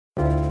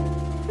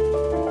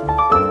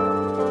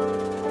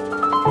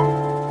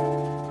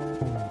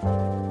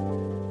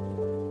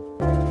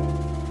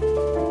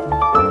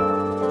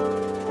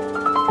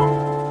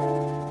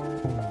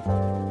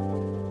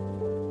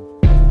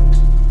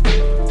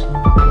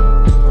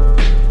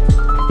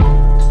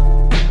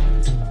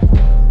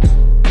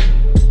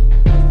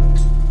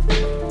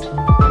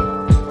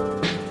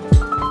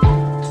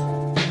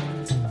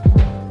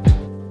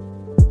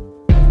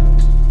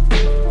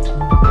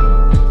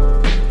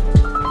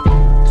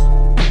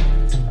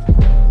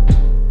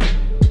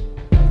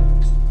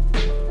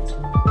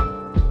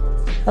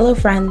Hello,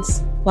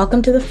 friends.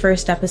 Welcome to the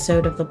first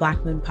episode of the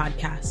Black Moon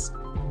Podcast.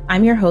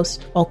 I'm your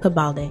host, Olka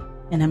Balde,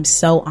 and I'm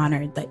so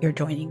honored that you're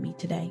joining me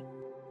today.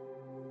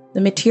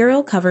 The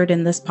material covered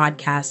in this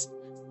podcast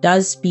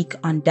does speak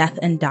on death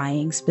and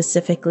dying,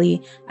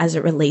 specifically as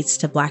it relates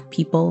to Black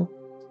people,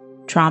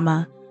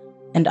 trauma,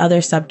 and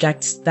other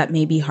subjects that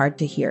may be hard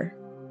to hear.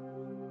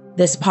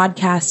 This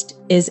podcast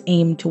is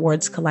aimed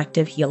towards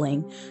collective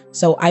healing,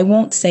 so I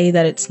won't say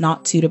that it's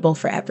not suitable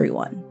for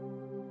everyone.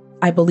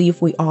 I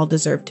believe we all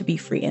deserve to be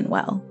free and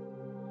well.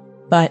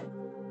 But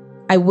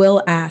I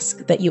will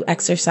ask that you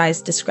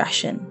exercise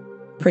discretion,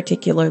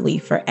 particularly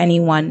for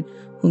anyone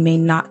who may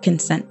not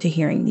consent to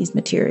hearing these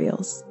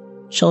materials,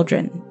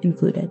 children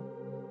included.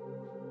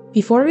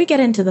 Before we get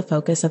into the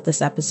focus of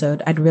this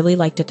episode, I'd really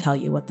like to tell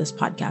you what this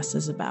podcast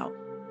is about.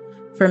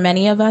 For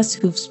many of us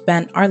who've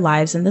spent our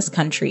lives in this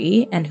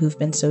country and who've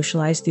been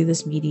socialized through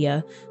this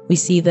media, we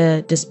see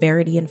the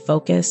disparity in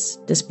focus,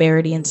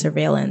 disparity in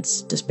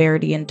surveillance,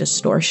 disparity in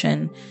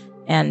distortion,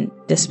 and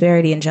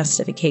disparity in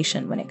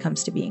justification when it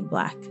comes to being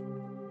Black.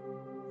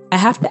 I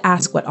have to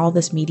ask what all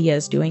this media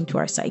is doing to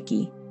our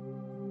psyche.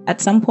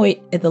 At some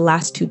point in the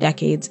last 2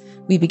 decades,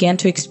 we began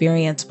to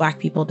experience Black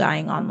people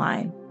dying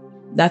online.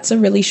 That's a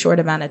really short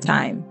amount of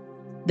time,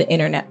 the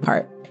internet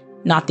part,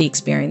 not the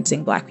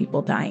experiencing Black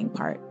people dying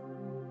part.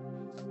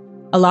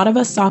 A lot of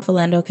us saw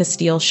Philando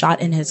Castile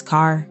shot in his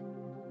car.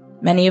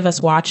 Many of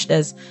us watched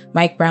as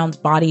Mike Brown's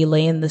body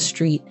lay in the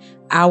street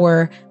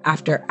hour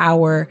after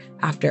hour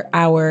after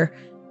hour.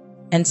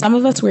 And some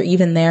of us were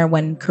even there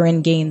when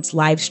Corinne Gaines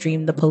live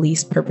streamed the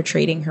police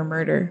perpetrating her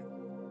murder.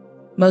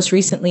 Most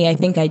recently, I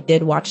think I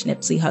did watch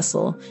Nipsey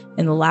Hussle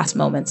in the last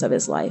moments of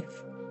his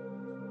life.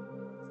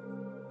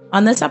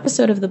 On this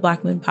episode of the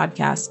Black Moon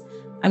Podcast,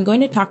 I'm going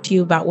to talk to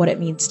you about what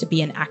it means to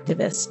be an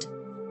activist,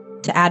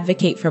 to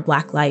advocate for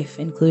Black life,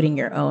 including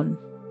your own.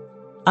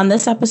 On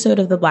this episode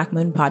of the Black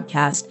Moon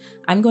Podcast,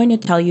 I'm going to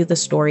tell you the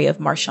story of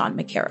MarShawn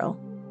McCarrel,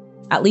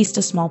 at least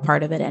a small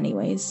part of it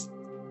anyways.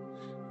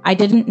 I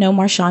didn't know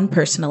MarShawn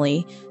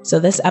personally, so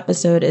this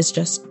episode is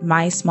just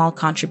my small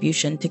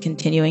contribution to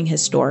continuing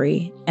his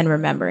story and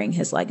remembering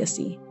his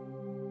legacy.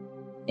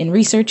 In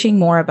researching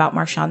more about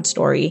MarShawn's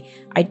story,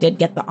 I did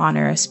get the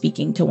honor of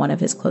speaking to one of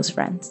his close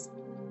friends.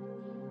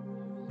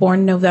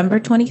 Born November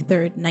 23,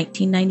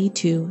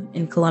 1992,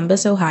 in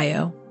Columbus,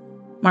 Ohio,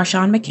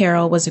 MarShawn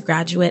McCarrel was a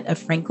graduate of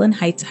Franklin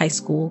Heights High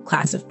School,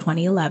 class of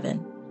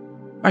 2011.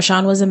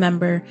 MarShawn was a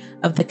member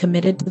of the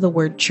Committed to the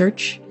Word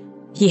Church.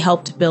 He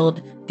helped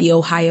build the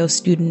Ohio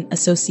Student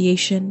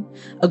Association,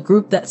 a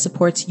group that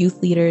supports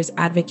youth leaders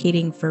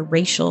advocating for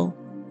racial,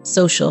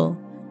 social,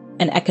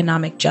 and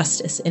economic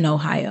justice in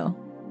Ohio.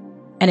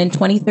 And in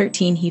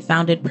 2013, he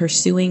founded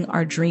Pursuing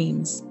Our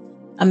Dreams,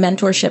 a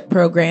mentorship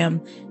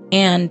program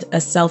and a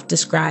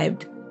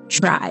self-described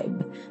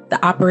tribe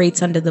that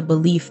operates under the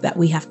belief that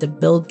we have to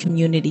build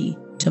community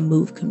to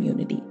move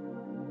community.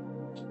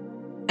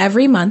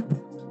 Every month,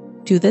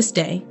 to this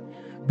day,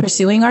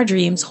 Pursuing Our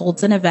Dreams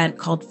holds an event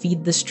called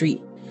Feed the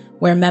Street,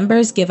 where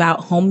members give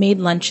out homemade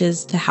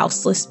lunches to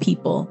houseless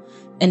people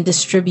and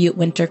distribute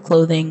winter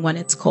clothing when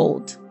it's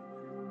cold.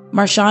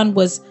 MarShawn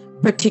was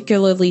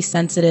particularly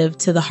sensitive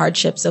to the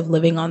hardships of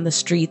living on the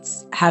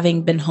streets,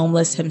 having been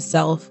homeless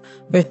himself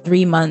for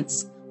 3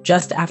 months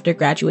just after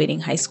graduating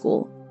high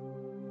school.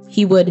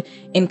 He would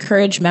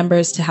encourage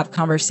members to have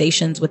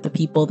conversations with the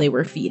people they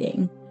were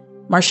feeding.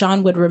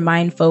 MarShawn would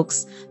remind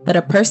folks that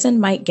a person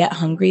might get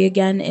hungry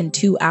again in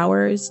 2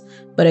 hours,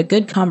 but a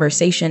good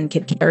conversation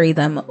could carry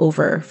them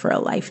over for a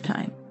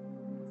lifetime.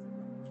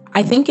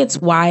 I think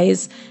it's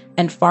wise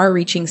and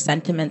far-reaching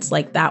sentiments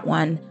like that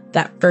one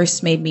that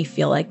first made me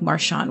feel like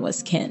MarShawn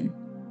was kin.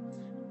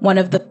 One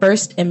of the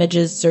first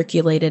images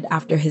circulated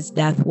after his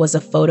death was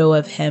a photo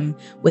of him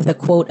with a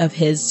quote of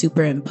his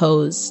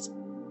superimposed.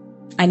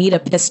 "I need a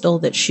pistol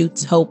that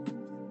shoots hope.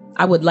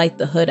 I would light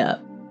the hood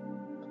up."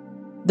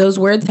 Those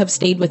words have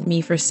stayed with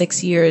me for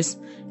 6 years,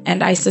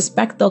 and I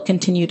suspect they'll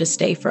continue to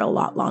stay for a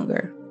lot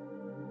longer.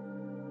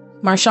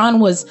 MarShawn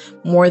was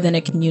more than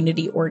a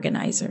community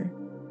organizer,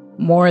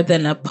 more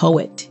than a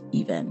poet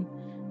even.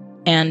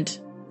 And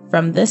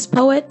from this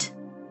poet,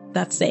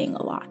 that's saying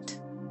a lot.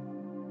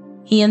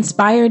 He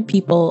inspired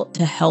people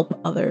to help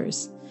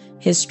others.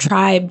 His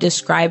tribe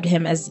described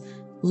him as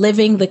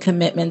living the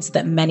commitments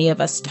that many of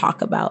us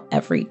talk about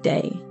every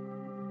day.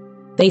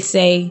 They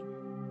say,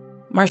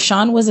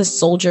 MarShawn was a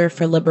soldier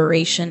for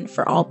liberation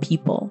for all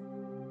people.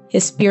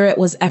 His spirit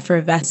was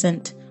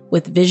effervescent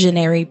with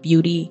visionary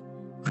beauty,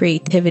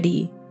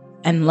 creativity,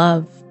 and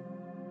love.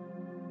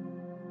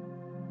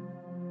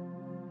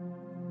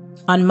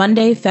 On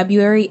Monday,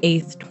 February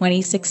 8th,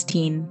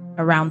 2016,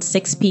 around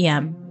 6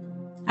 p.m.,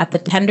 at the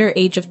tender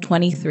age of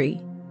 23,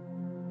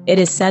 it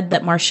is said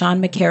that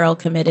MarShawn McCarrel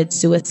committed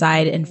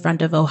suicide in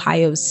front of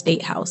Ohio's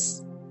State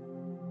House.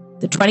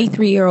 The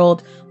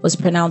 23-year-old was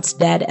pronounced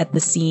dead at the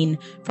scene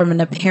from an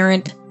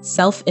apparent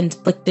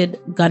self-inflicted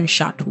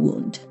gunshot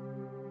wound.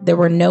 There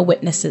were no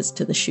witnesses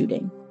to the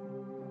shooting.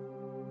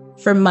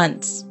 For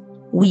months,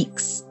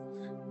 weeks,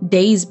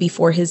 days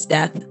before his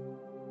death,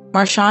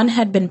 MarShawn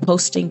had been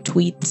posting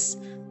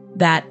tweets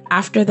that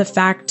after the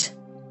fact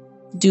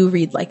do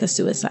read like a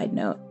suicide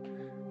note,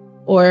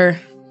 or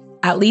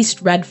at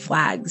least red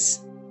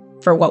flags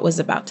for what was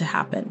about to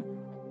happen.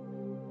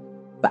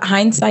 But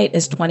hindsight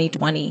is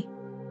 2020.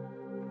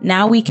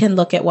 Now we can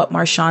look at what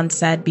MarShawn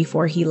said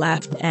before he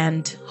left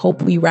and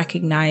hope we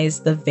recognize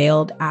the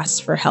veiled asks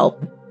for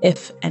help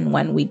if and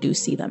when we do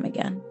see them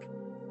again.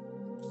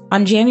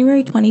 On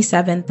January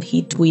 27th,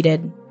 he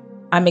tweeted,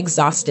 "I'm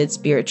exhausted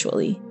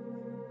spiritually."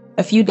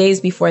 A few days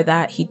before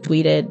that, he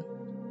tweeted,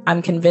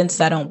 "I'm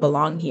convinced I don't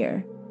belong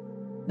here."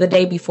 The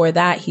day before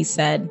that, he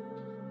said,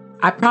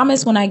 "I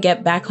promise when I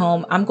get back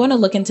home, I'm going to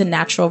look into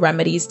natural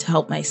remedies to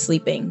help my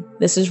sleeping.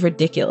 This is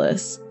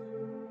ridiculous."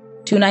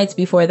 2 nights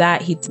before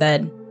that, he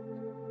said,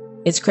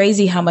 "It's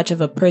crazy how much of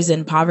a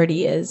prison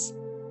poverty is.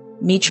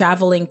 Me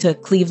traveling to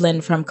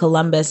Cleveland from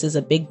Columbus is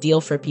a big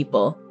deal for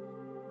people.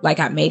 Like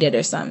I made it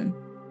or something.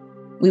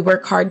 We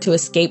work hard to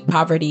escape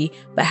poverty,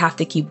 but have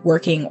to keep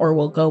working or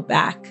we'll go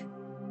back.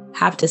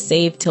 Have to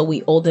save till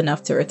we old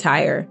enough to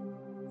retire.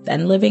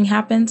 Then living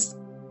happens?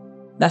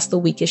 That's the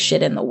weakest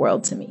shit in the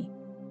world to me.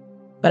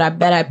 But I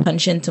bet I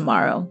punch in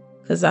tomorrow,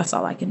 because that's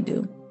all I can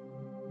do."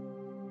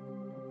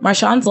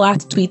 MarShawn's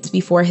last tweets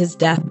before his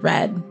death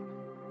read,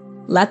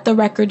 "Let the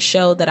record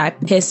show that I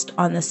pissed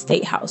on the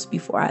State House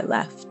before I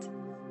left.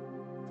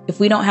 If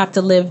we don't have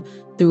to live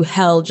through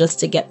hell just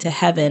to get to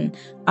heaven,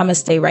 I'm gonna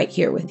stay right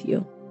here with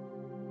you."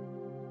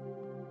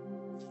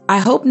 I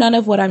hope none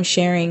of what I'm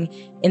sharing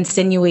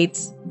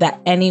insinuates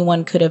that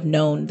anyone could have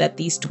known that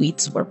these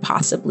tweets were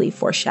possibly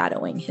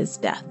foreshadowing his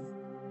death.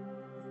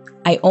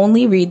 I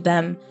only read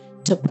them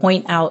to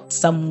point out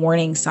some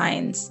warning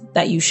signs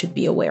that you should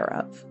be aware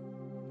of.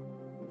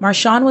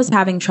 MarShawn was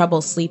having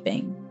trouble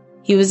sleeping.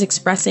 He was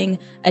expressing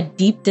a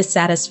deep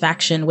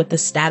dissatisfaction with the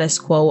status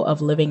quo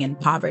of living in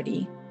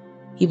poverty.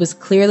 He was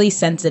clearly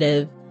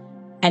sensitive,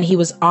 and he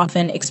was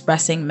often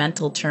expressing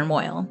mental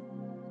turmoil.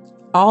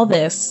 All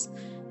this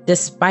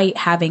despite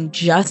having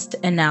just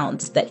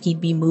announced that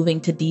he'd be moving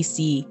to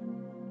DC.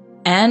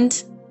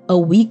 And a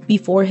week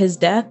before his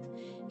death,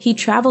 he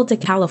traveled to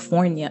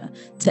California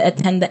to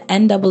attend the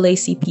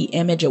NAACP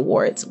Image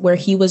Awards, where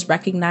he was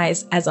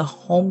recognized as a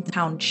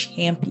hometown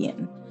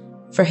champion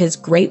for his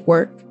great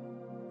work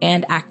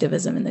and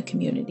activism in the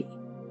community.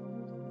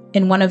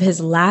 In one of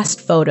his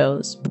last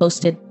photos,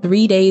 posted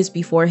 3 days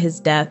before his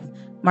death,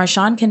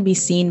 MarShawn can be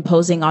seen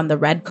posing on the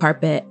red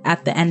carpet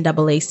at the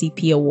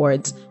NAACP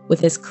Awards with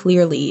his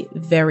clearly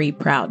very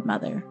proud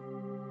mother.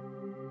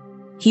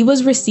 He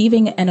was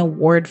receiving an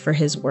award for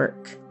his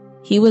work.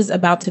 He was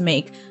about to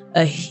make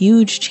a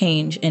huge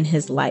change in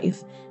his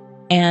life.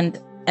 And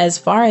as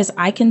far as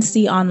I can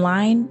see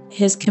online,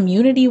 his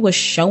community was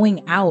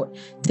showing out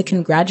to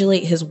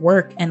congratulate his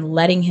work and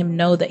letting him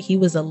know that he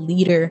was a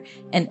leader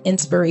and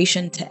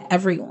inspiration to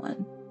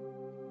everyone.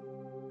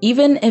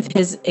 Even if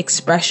his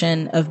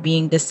expression of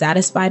being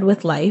dissatisfied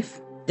with life,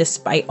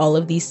 despite all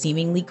of these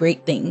seemingly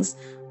great things,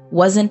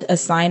 wasn't a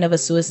sign of a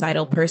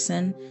suicidal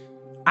person,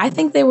 I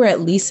think they were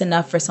at least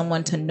enough for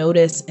someone to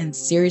notice and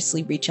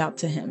seriously reach out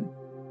to him.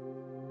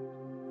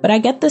 But I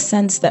get the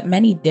sense that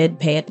many did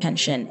pay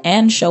attention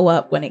and show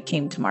up when it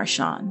came to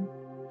MarShawn.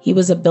 He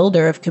was a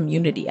builder of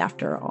community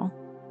after all.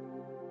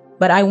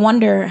 But I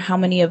wonder how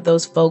many of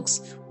those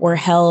folks were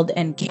held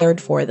and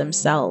cared for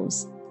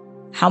themselves.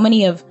 How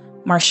many of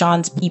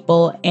MarShawn's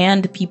people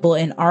and people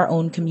in our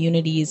own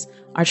communities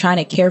are trying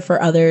to care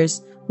for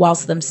others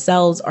whilst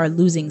themselves are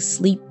losing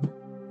sleep,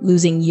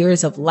 losing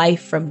years of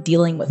life from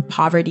dealing with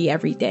poverty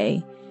every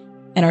day,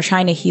 and are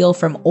trying to heal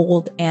from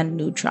old and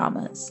new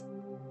traumas.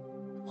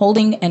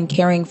 Holding and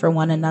caring for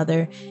one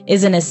another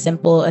isn't as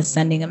simple as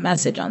sending a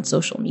message on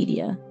social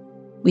media.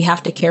 We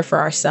have to care for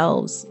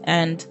ourselves,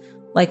 and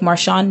like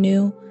MarShawn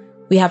knew,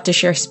 we have to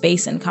share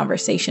space and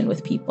conversation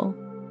with people,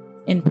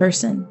 in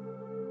person,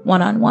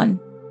 one-on-one,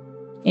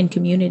 in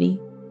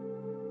community.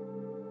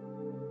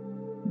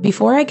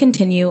 Before I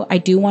continue, I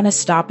do want to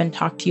stop and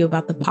talk to you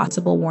about the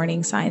possible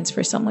warning signs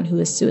for someone who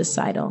is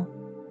suicidal,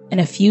 and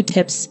a few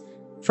tips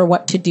for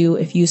what to do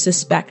if you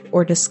suspect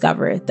or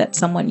discover that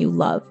someone you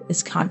love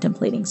is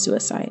contemplating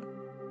suicide.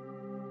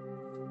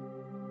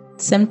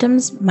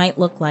 Symptoms might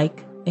look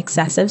like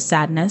excessive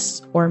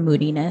sadness or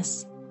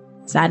moodiness,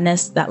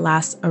 sadness that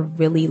lasts a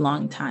really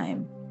long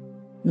time,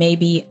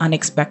 maybe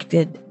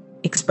unexpected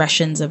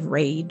expressions of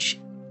rage,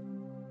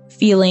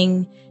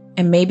 feeling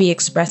and maybe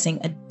expressing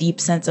a deep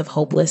sense of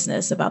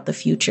hopelessness about the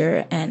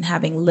future and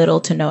having little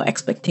to no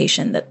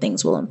expectation that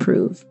things will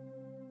improve.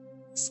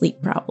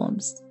 Sleep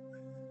problems.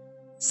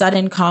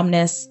 Sudden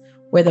calmness,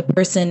 where the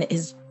person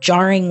is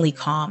jarringly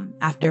calm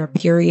after a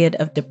period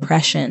of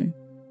depression.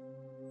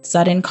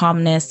 Sudden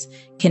calmness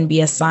can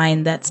be a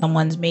sign that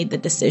someone's made the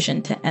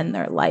decision to end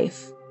their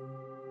life.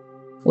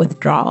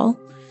 Withdrawal,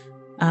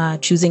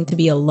 choosing to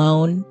be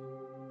alone,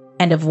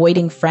 and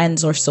avoiding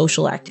friends or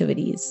social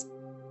activities.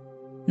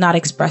 Not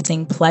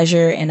expressing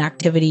pleasure in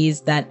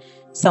activities that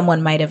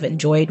someone might have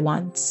enjoyed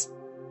once.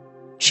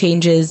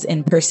 Changes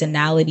in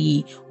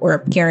personality or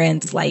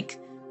appearance, like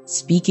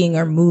speaking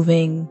or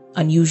moving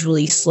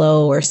unusually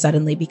slow or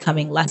suddenly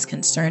becoming less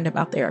concerned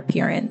about their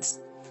appearance,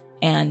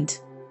 and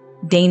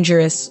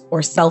dangerous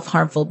or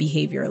self-harmful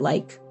behavior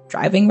like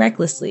driving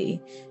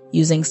recklessly,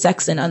 using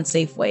sex in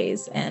unsafe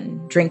ways,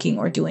 and drinking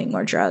or doing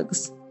more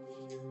drugs.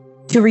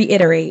 To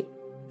reiterate,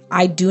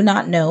 I do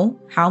not know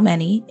how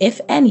many,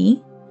 if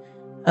any,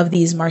 of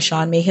these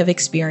MarShawn may have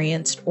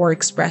experienced or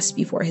expressed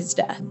before his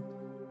death.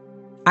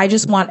 I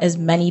just want as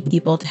many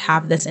people to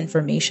have this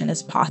information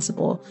as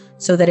possible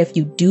so that if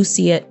you do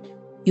see it,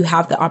 you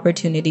have the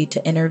opportunity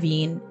to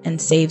intervene and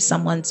save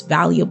someone's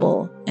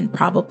valuable and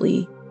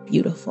probably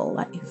beautiful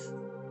life.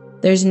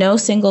 There's no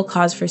single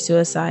cause for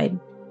suicide,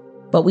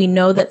 but we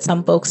know that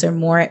some folks are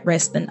more at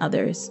risk than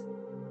others.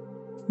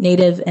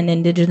 Native and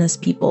Indigenous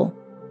people,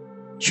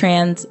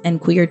 trans and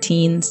queer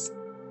teens,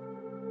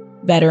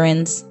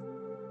 veterans,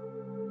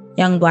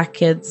 young Black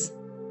kids,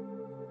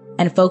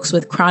 and folks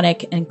with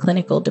chronic and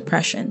clinical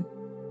depression.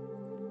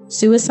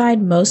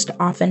 Suicide most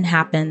often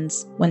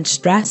happens when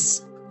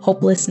stress,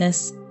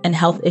 hopelessness, and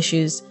health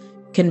issues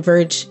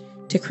converge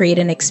to create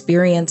an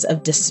experience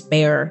of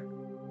despair,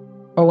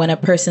 or when a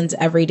person's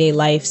everyday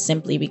life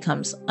simply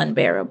becomes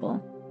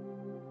unbearable.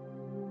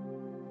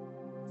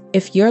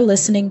 If you're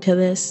listening to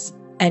this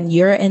and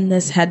you're in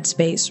this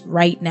headspace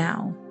right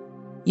now,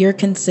 you're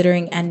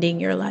considering ending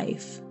your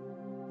life,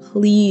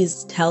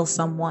 please tell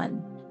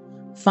someone.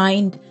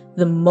 Find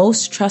the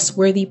most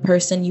trustworthy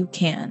person you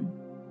can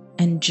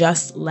and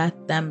just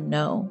let them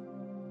know.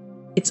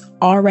 It's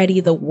already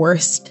the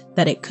worst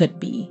that it could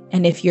be.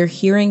 And if you're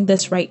hearing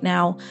this right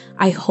now,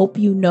 I hope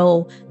you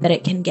know that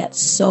it can get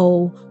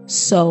so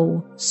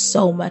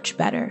much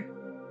better.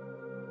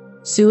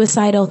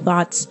 Suicidal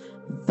thoughts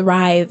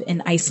thrive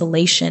in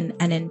isolation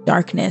and in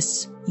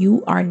darkness.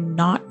 You are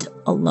not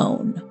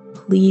alone.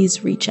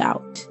 Please reach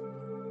out.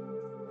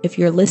 If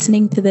you're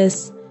listening to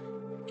this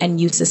and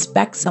you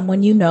suspect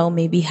someone you know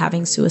may be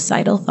having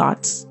suicidal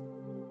thoughts,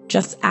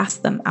 just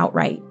ask them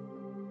outright.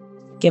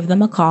 Give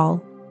them a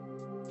call,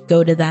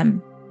 go to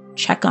them,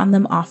 check on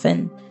them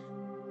often,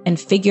 and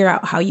figure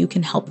out how you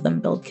can help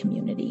them build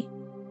community.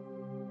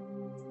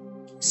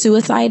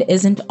 Suicide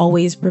isn't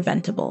always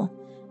preventable,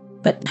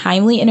 but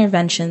timely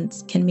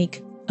interventions can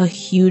make a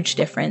huge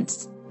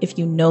difference if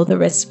you know the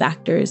risk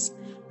factors,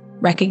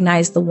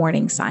 recognize the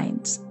warning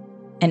signs,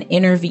 and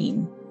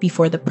intervene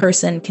before the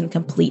person can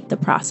complete the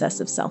process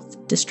of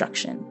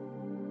self-destruction.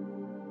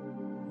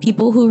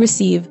 People who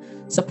receive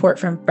support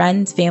from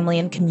friends, family,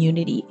 and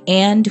community,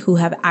 and who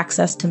have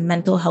access to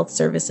mental health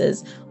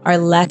services are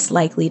less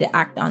likely to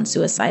act on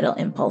suicidal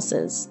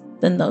impulses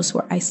than those who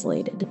are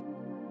isolated.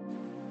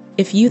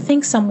 If you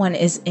think someone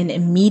is in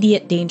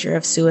immediate danger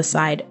of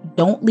suicide,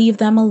 don't leave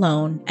them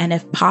alone, and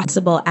if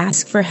possible,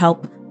 ask for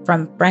help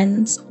from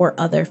friends or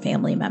other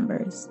family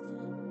members.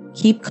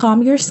 Keep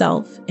calm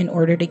yourself in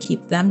order to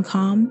keep them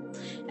calm,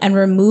 and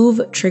remove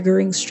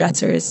triggering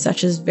stressors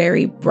such as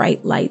very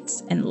bright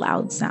lights and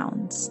loud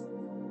sounds.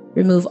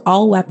 Remove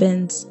all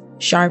weapons,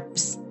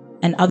 sharps,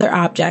 and other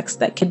objects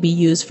that could be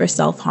used for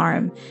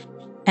self-harm,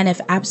 and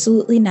if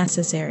absolutely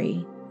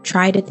necessary,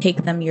 try to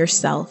take them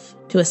yourself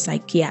to a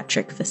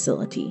psychiatric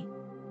facility.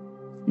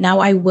 Now,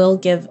 I will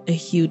give a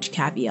huge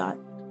caveat.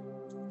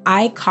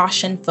 I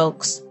caution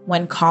folks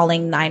when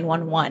calling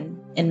 911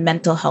 in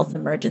mental health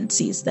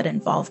emergencies that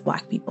involve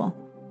Black people.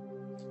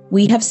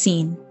 We have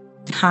seen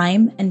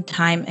time and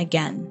time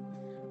again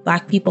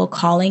Black people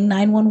calling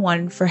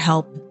 911 for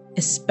help,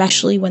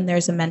 especially when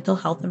there's a mental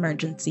health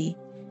emergency,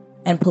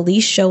 and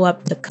police show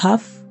up to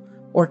cuff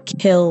or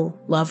kill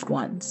loved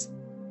ones.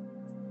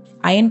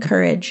 I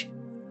encourage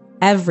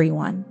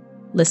everyone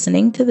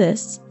listening to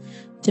this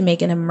to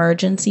make an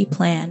emergency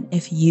plan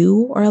if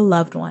you or a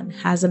loved one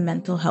has a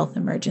mental health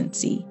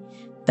emergency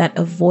that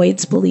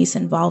avoids police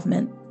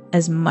involvement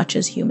as much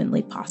as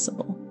humanly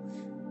possible.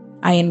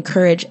 I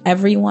encourage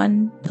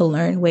everyone to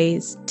learn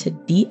ways to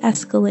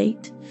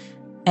de-escalate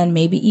and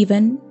maybe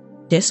even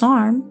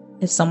disarm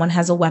if someone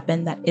has a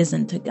weapon that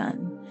isn't a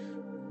gun.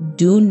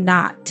 Do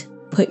not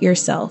put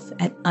yourself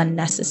at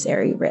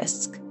unnecessary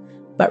risk.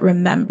 But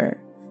remember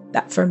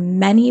that for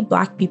many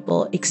Black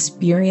people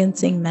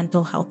experiencing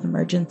mental health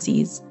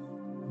emergencies,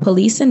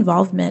 police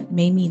involvement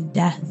may mean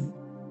death.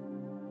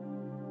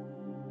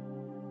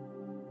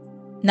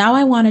 Now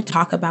I want to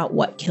talk about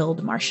what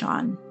killed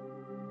MarShawn.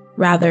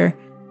 Rather,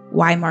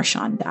 why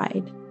MarShawn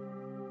died.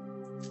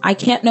 I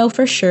can't know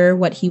for sure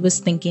what he was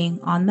thinking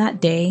on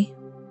that day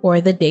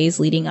or the days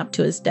leading up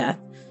to his death,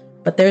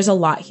 but there's a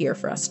lot here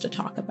for us to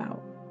talk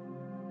about.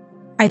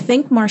 I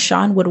think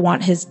MarShawn would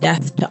want his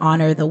death to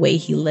honor the way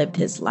he lived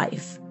his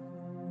life,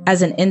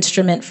 as an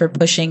instrument for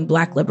pushing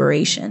Black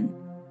liberation,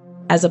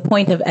 as a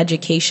point of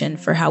education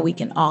for how we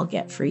can all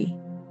get free.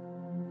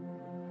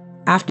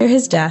 After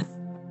his death,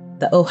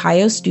 the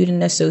Ohio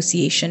Student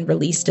Association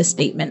released a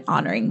statement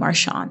honoring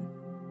MarShawn.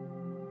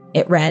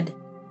 It read,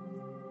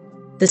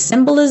 "The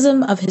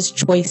symbolism of his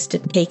choice to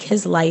take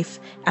his life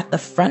at the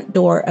front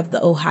door of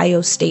the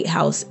Ohio State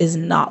House is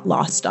not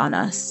lost on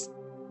us.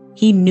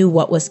 He knew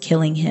what was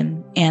killing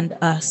him and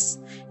us,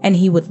 and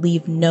he would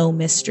leave no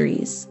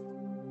mysteries.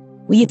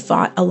 We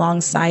fought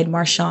alongside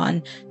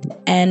MarShawn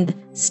to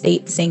end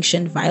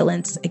state-sanctioned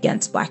violence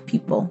against Black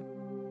people.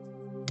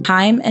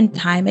 Time and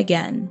time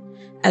again,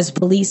 as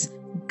police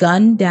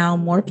gunned down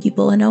more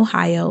people in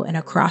Ohio and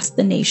across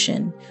the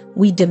nation,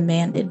 we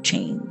demanded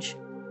change.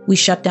 We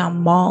shut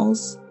down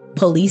malls,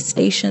 police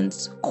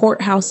stations,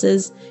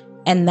 courthouses,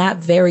 and that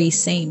very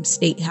same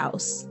state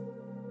house.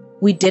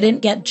 We didn't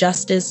get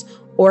justice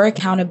or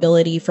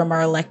accountability from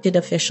our elected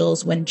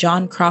officials when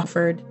John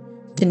Crawford,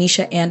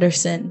 Tanisha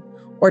Anderson,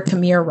 or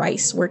Tamir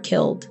Rice were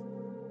killed.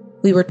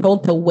 We were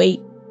told to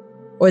wait,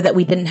 or that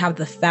we didn't have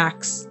the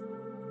facts,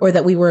 or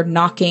that we were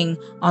knocking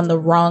on the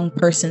wrong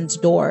person's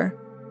door.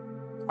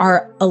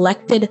 Our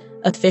elected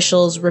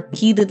officials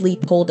repeatedly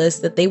told us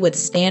that they would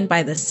stand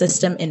by the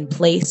system in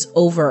place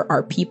over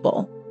our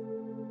people.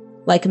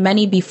 Like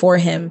many before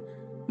him,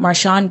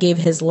 MarShawn gave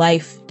his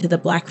life to the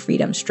Black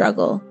freedom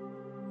struggle,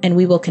 and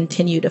we will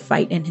continue to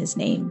fight in his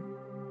name.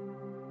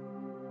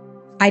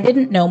 I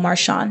didn't know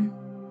MarShawn.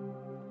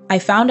 I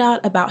found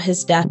out about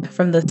his death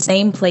from the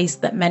same place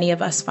that many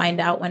of us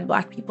find out when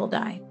Black people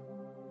die: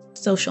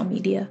 social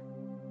media.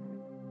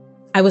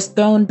 I was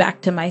thrown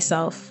back to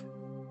myself,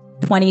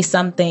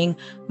 20-something,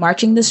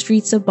 marching the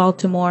streets of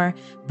Baltimore,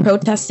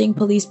 protesting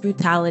police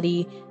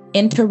brutality,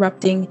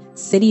 interrupting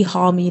city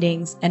hall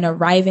meetings, and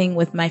arriving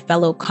with my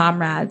fellow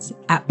comrades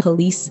at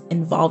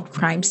police-involved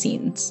crime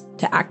scenes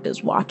to act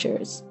as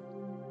watchers.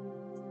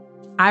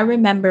 I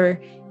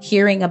remember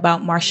hearing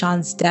about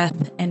MarShawn's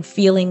death and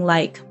feeling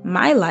like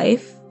my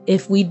life,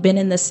 if we'd been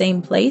in the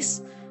same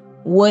place,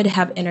 would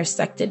have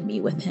intersected me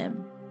with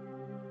him.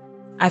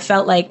 I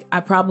felt like I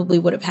probably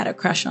would have had a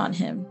crush on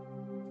him.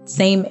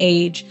 Same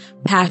age,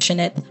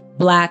 passionate,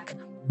 Black,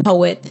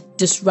 poet,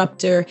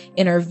 disruptor,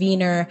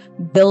 intervener,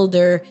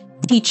 builder,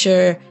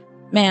 teacher.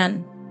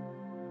 Man,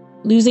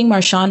 losing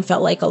MarShawn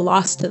felt like a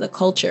loss to the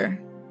culture,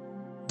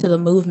 to the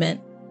movement.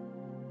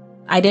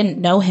 I didn't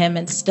know him,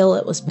 and still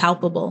it was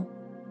palpable.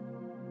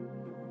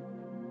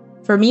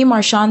 For me,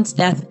 MarShawn's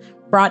death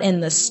brought in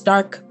the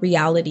stark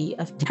reality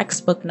of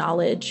textbook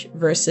knowledge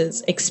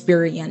versus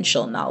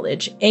experiential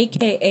knowledge,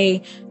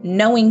 aka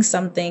knowing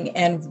something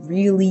and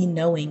really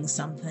knowing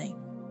something.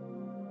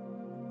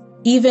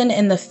 Even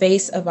in the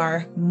face of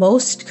our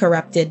most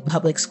corrupted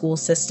public school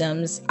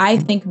systems, I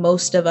think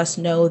most of us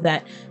know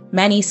that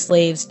many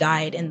slaves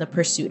died in the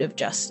pursuit of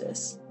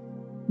justice.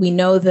 We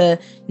know the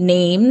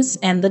names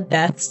and the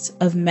deaths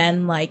of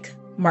men like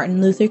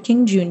Martin Luther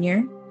King Jr.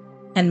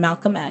 and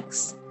Malcolm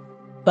X,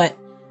 but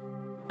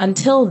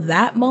until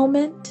that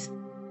moment,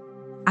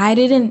 I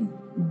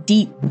didn't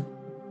deep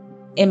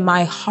in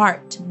my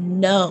heart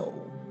know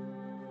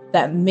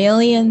that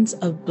millions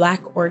of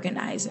Black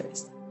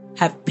organizers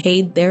have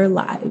paid their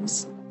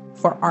lives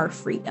for our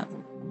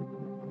freedom.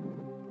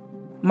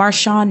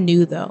 MarShawn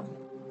knew, though.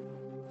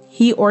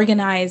 He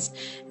organized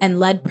and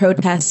led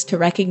protests to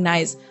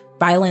recognize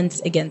violence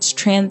against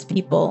trans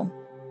people.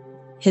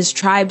 His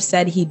tribe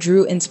said he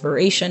drew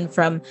inspiration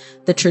from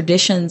the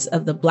traditions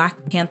of the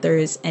Black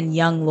Panthers and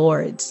Young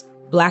Lords,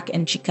 Black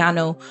and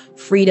Chicano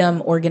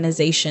freedom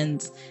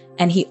organizations,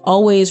 and he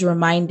always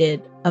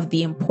reminded of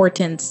the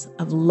importance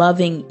of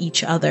loving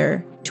each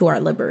other to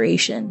our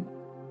liberation.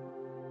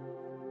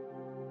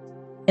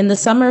 In the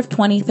summer of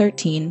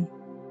 2013,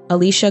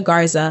 Alicia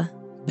Garza,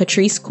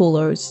 Patrisse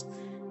Cullors,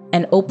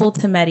 and Opal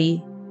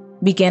Tometi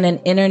began an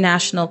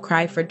international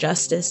cry for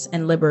justice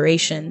and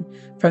liberation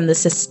from the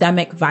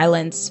systemic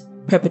violence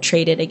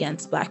perpetrated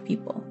against Black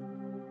people.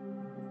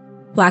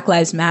 Black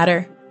Lives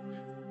Matter,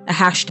 a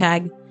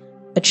hashtag,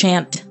 a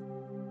chant,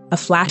 a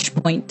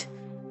flashpoint,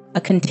 a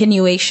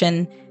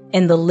continuation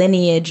in the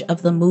lineage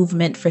of the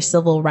movement for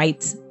civil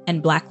rights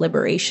and Black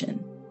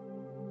liberation.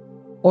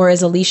 Or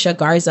as Alicia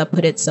Garza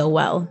put it so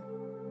well,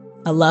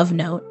 a love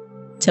note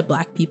to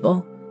Black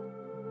people.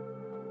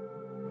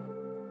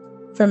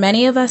 For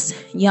many of us,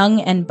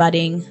 young and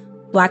budding,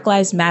 Black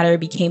Lives Matter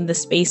became the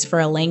space for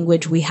a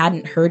language we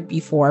hadn't heard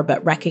before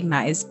but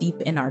recognized deep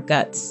in our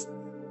guts.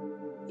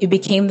 It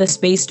became the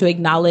space to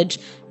acknowledge,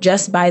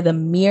 just by the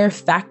mere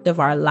fact of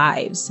our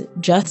lives,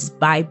 just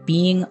by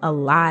being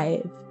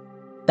alive,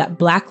 that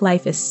Black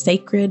life is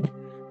sacred,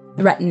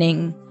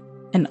 threatening,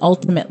 and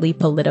ultimately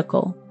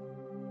political.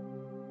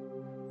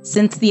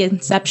 Since the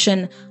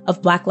inception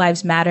of Black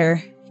Lives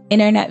Matter,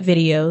 internet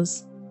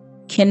videos,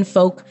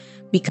 kinfolk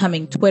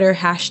becoming Twitter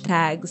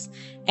hashtags,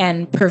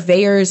 and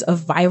purveyors of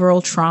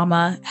viral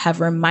trauma have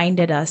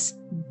reminded us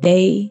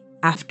day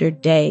after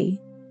day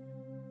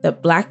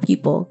that Black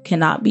people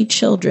cannot be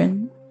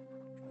children,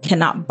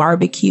 cannot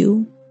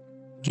barbecue,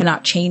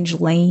 cannot change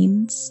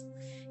lanes,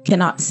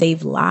 cannot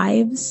save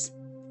lives,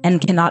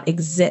 and cannot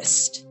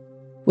exist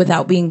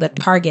without being the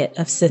target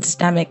of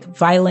systemic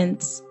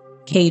violence,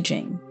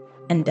 caging,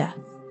 and death.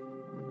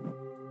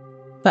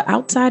 But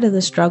outside of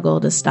the struggle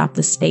to stop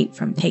the state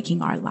from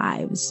taking our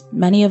lives,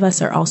 many of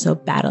us are also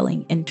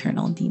battling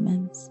internal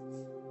demons.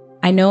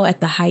 I know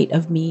at the height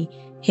of me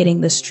hitting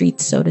the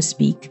streets, so to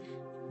speak,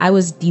 I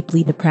was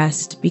deeply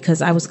depressed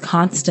because I was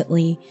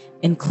constantly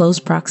in close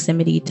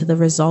proximity to the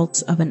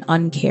results of an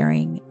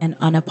uncaring and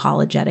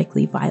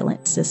unapologetically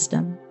violent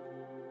system.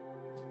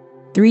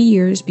 3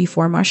 years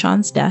before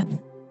MarShawn's death,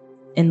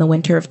 in the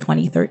winter of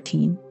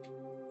 2013,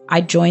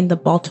 I joined the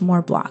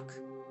Baltimore Block,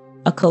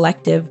 a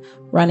collective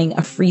running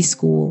a free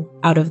school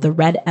out of the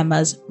Red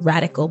Emma's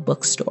Radical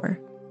bookstore.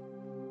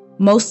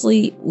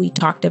 Mostly, we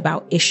talked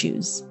about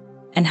issues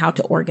and how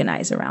to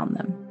organize around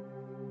them.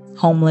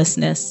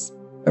 Homelessness,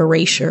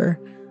 erasure,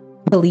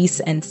 police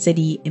and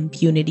city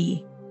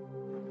impunity.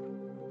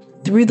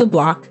 Through the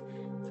block,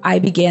 I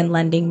began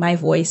lending my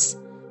voice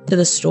to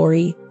the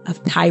story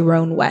of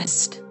Tyrone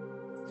West,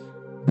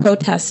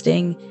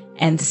 protesting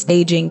and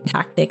staging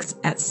tactics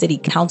at city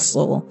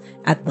council,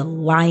 at the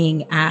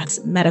lying-ass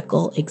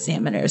medical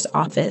examiner's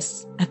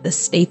office, at the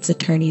state's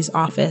attorney's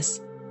office,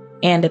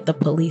 and at the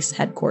police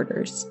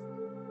headquarters.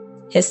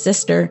 His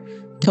sister,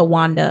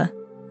 Tawanda,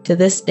 to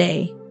this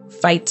day,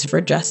 fights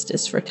for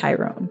justice for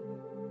Tyrone.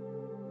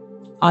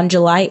 On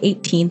July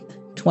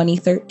 18th,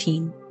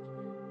 2013,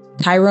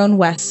 Tyrone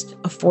West,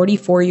 a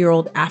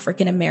 44-year-old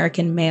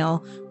African-American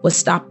male, was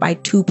stopped by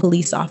 2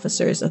 police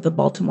officers of the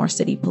Baltimore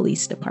City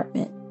Police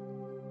Department.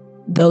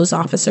 Those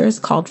officers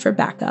called for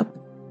backup,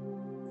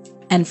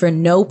 and for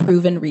no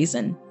proven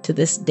reason to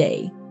this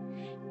day,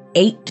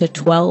 8 to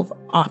 12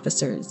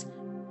 officers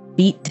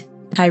beat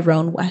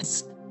Tyrone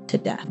West to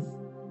death.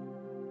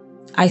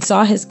 I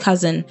saw his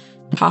cousin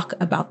talk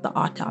about the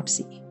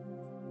autopsy,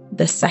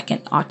 the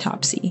second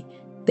autopsy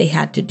they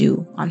had to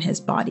do on his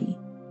body.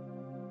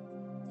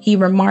 He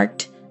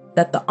remarked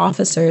that the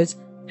officers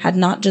had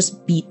not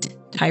just beat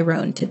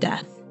Tyrone to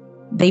death,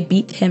 they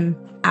beat him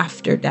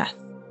after death,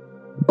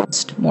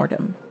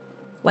 post-mortem,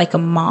 like a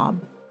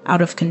mob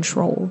out of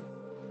control.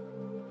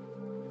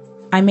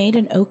 I made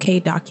an okay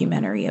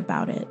documentary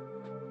about it.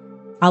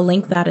 I'll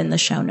link that in the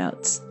show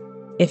notes.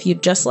 If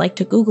you'd just like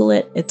to Google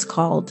it, it's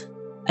called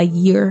A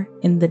Year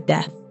in the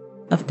Death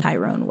of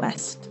Tyrone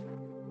West.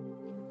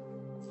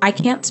 I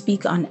can't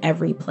speak on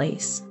every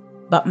place,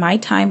 but my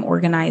time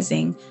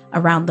organizing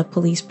around the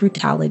police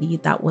brutality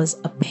that was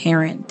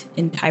apparent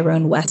in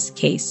Tyrone West's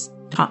case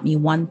taught me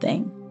one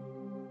thing.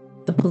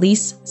 The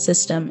police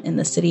system in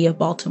the city of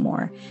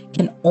Baltimore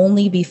can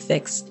only be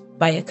fixed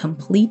by a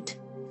complete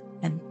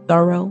and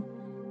thorough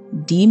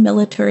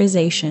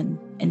demilitarization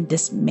and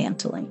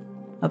dismantling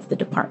of the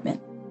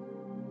department.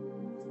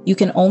 You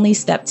can only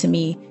step to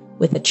me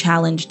with a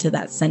challenge to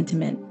that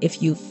sentiment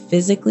if you've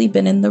physically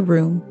been in the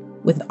room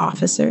with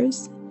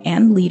officers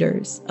and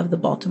leaders of the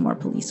Baltimore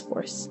police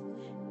force.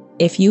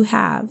 If you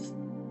have,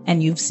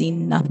 and you've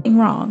seen nothing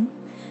wrong,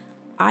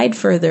 I'd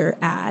further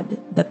add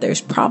that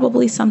there's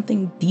probably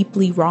something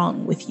deeply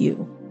wrong with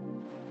you.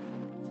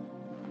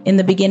 In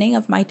the beginning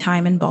of my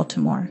time in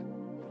Baltimore,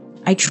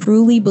 I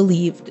truly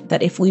believed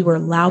that if we were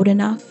loud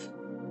enough,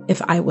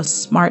 if I was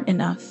smart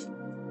enough,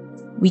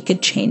 we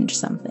could change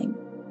something.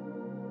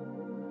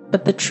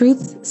 But the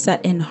truth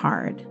set in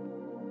hard.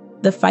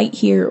 The fight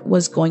here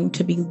was going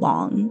to be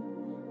long,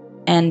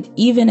 and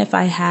even if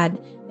I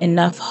had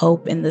enough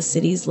hope in the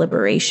city's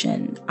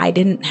liberation, I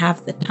didn't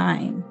have the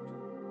time.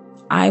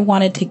 I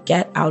wanted to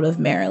get out of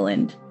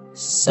Maryland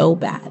so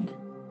bad,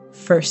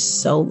 for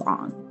so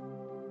long.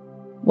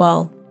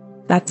 Well,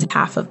 that's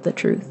half of the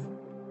truth.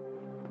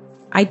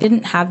 I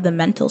didn't have the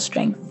mental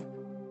strength.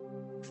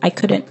 I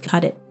couldn't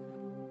cut it.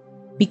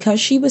 Because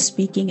she was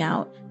speaking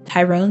out,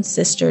 Tyrone's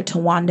sister,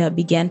 Tawanda,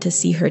 began to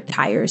see her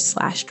tires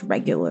slashed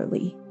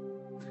regularly.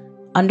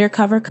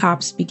 Undercover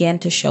cops began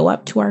to show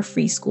up to our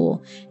free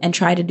school and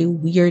try to do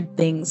weird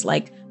things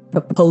like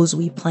propose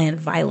we plan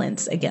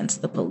violence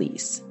against the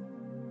police.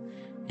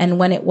 And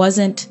when it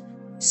wasn't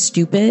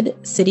stupid,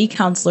 city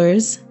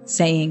councilors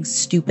saying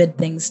stupid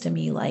things to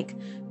me like,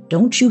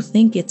 "Don't you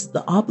think it's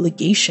the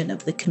obligation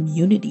of the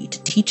community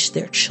to teach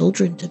their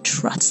children to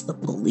trust the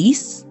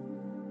police?"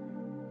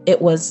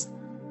 It was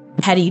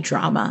petty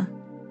drama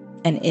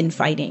and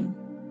infighting,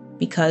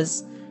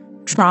 because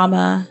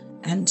trauma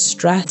and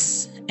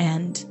stress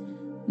and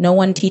no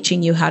one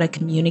teaching you how to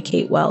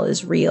communicate well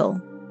is real,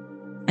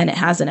 and it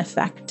has an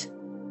effect.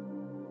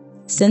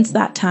 Since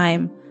that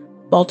time,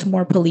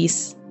 Baltimore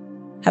police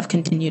have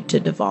continued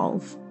to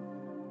devolve.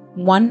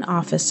 One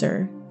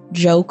officer,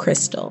 Joe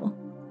Crystal,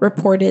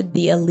 reported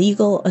the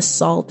illegal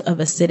assault of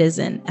a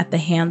citizen at the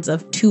hands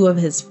of 2 of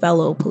his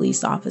fellow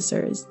police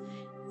officers,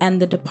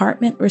 and the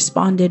department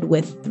responded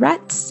with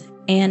threats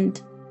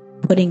and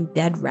putting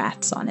dead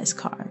rats on his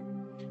car.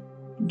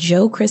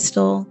 Joe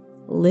Crystal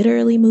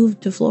literally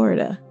moved to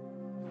Florida.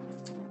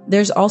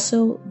 There's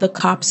also the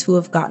cops who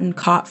have gotten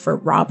caught for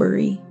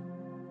robbery,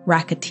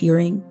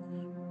 racketeering,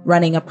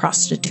 running a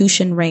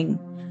prostitution ring,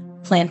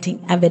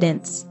 planting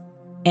evidence,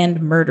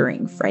 and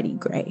murdering Freddie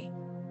Gray.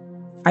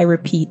 I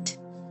repeat,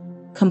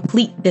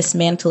 complete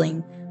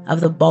dismantling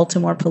of the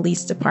Baltimore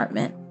Police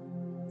Department.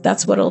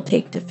 That's what it'll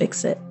take to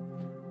fix it.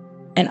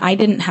 And I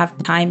didn't have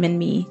time in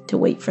me to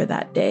wait for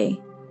that day.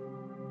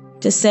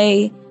 To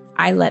say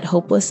I let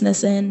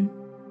hopelessness in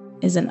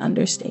is an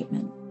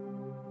understatement.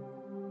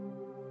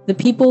 The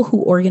people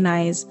who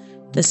organize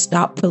to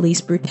stop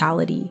police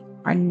brutality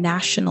are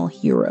national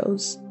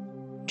heroes,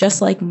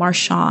 just like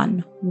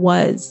MarShawn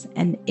was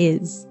and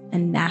is a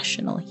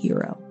national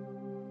hero.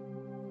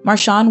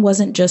 MarShawn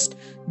wasn't just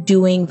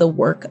doing the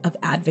work of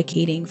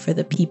advocating for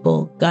the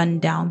people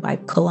gunned down by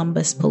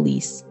Columbus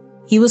police.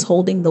 He was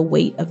holding the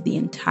weight of the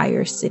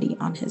entire city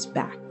on his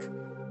back.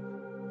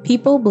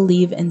 People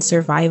believe in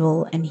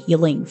survival and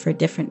healing for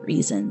different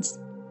reasons.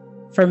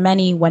 For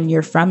many, when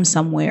you're from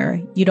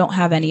somewhere, you don't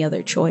have any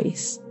other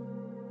choice.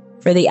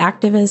 For the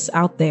activists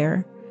out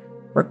there,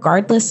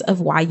 regardless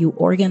of why you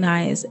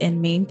organize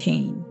and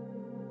maintain,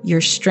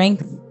 your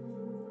strength,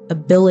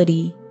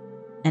 ability,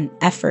 and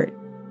effort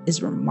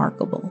is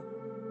remarkable.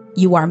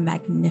 You are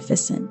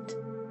magnificent.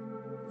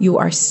 You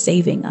are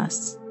saving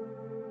us.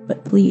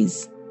 But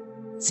please,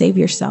 save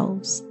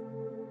yourselves.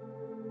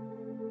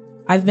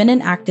 I've been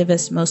an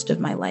activist most of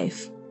my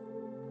life.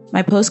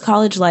 My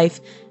post-college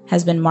life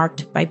has been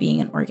marked by being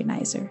an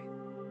organizer.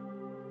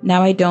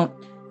 Now I don't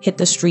hit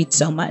the streets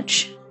so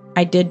much.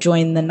 I did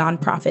join the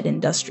nonprofit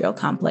industrial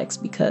complex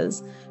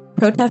because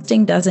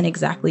protesting doesn't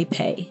exactly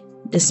pay,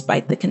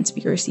 despite the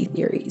conspiracy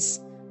theories.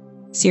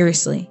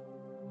 Seriously,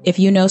 if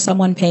you know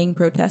someone paying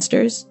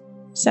protesters,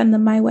 send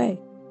them my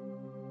way.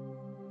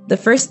 The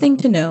first thing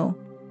to know,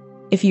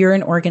 if you're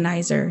an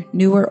organizer,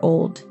 new or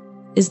old,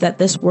 is that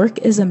this work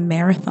is a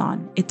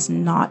marathon. It's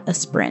not a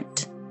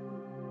sprint.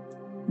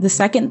 The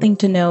second thing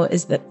to know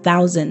is that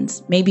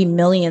thousands, maybe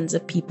millions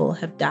of people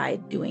have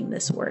died doing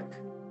this work.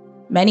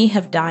 Many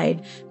have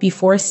died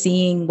before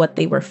seeing what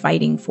they were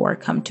fighting for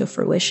come to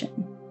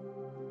fruition.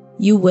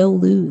 You will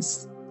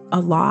lose a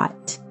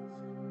lot,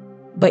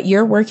 but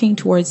you're working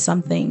towards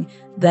something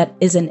that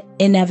is an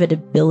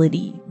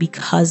inevitability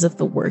because of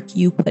the work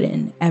you put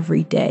in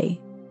every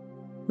day,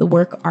 the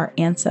work our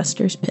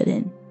ancestors put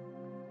in.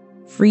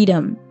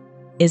 Freedom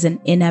is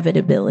an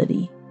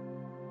inevitability.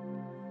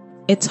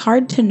 It's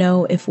hard to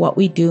know if what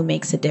we do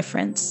makes a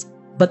difference,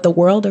 but the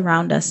world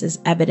around us is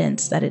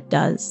evidence that it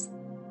does.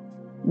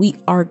 We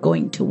are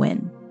going to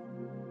win,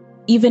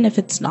 even if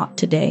it's not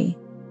today.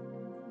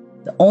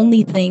 The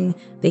only thing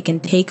they can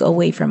take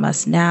away from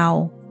us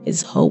now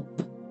is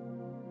hope.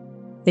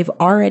 They've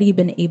already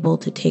been able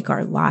to take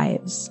our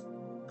lives,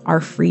 our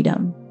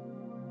freedom,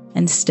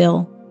 and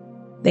still,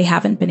 they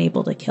haven't been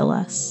able to kill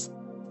us.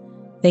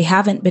 They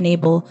haven't been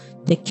able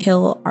to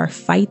kill our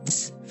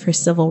fights for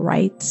civil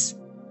rights,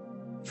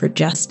 for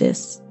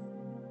justice,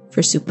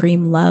 for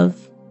supreme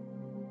love,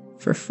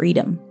 for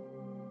freedom.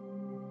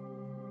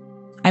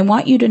 I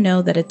want you to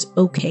know that it's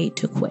okay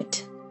to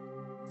quit.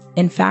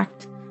 In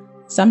fact,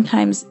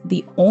 sometimes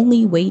the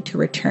only way to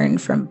return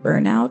from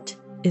burnout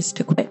is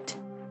to quit.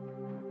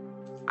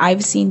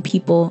 I've seen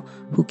people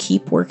who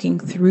keep working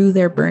through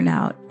their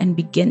burnout and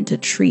begin to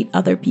treat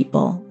other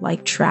people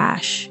like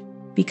trash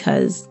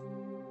because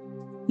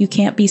you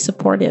can't be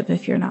supportive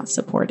if you're not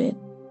supported.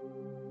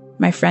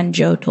 My friend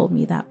Joe told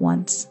me that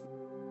once.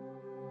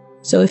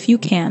 So if you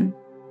can,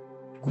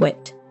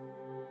 quit.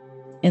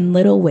 In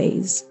little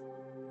ways,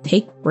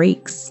 take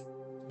breaks,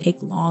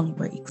 take long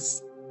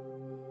breaks.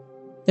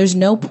 There's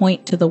no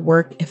point to the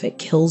work if it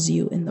kills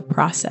you in the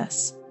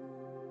process.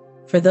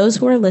 For those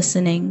who are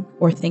listening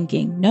or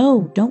thinking,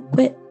 no, don't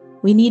quit,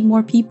 we need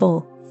more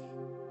people.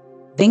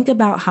 Think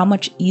about how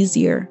much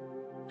easier,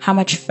 how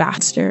much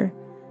faster,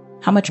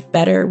 how much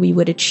better we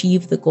would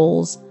achieve the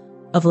goals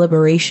of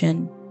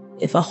liberation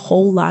if a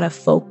whole lot of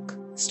folk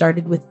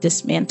started with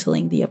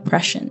dismantling the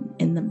oppression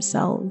in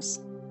themselves.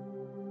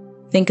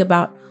 Think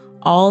about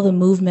all the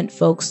movement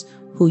folks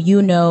who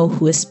you know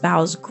who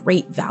espouse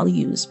great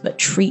values but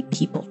treat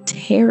people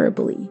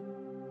terribly.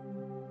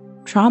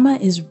 Trauma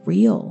is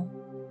real.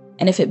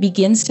 And if it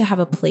begins to have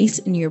a place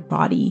in your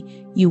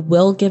body, you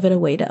will give it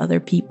away to other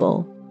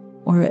people,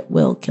 or it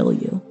will kill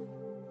you.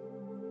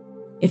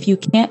 If you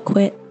can't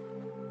quit,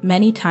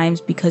 many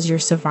times because your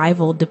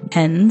survival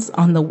depends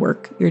on the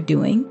work you're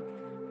doing,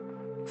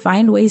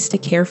 find ways to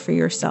care for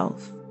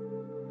yourself.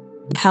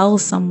 Tell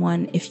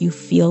someone if you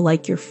feel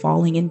like you're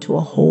falling into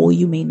a hole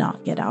you may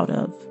not get out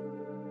of.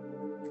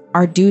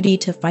 Our duty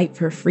to fight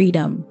for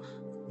freedom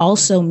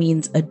also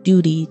means a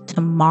duty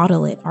to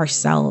model it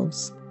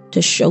ourselves,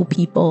 to show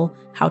people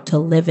how to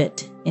live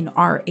it in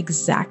our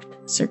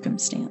exact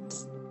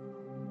circumstance.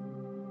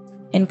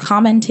 In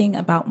commenting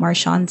about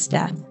MarShawn's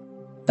death,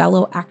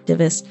 fellow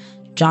activist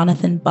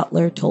Jonathan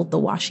Butler told the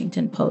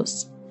Washington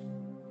Post,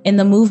 "In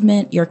the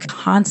movement, you're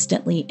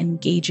constantly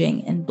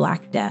engaging in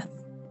Black death,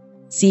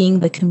 seeing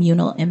the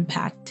communal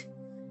impact."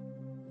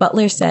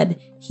 Butler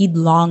said he'd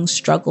long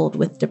struggled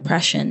with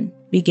depression,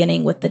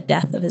 beginning with the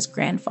death of his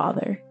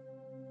grandfather.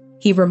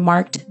 He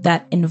remarked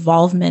that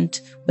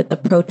involvement with the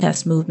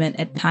protest movement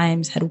at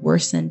times had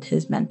worsened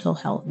his mental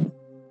health.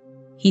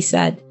 He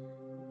said,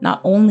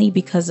 not only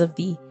because of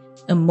the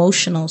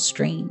emotional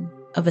strain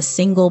of a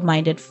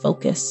single-minded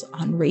focus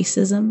on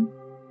racism,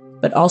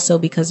 but also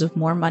because of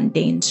more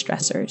mundane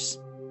stressors,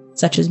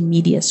 such as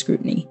media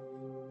scrutiny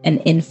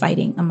and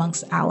infighting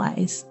amongst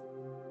allies.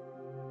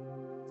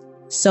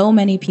 So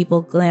many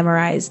people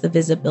glamorize the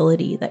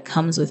visibility that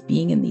comes with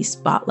being in these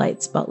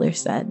spotlights, Butler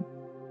said,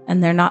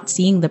 and they're not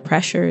seeing the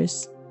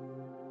pressures.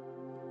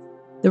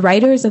 The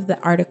writers of the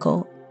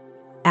article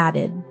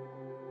added,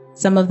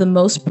 some of the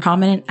most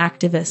prominent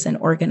activists and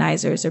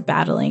organizers are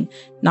battling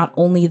not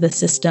only the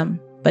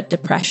system, but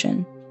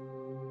depression.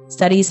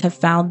 Studies have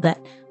found that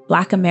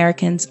Black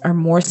Americans are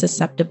more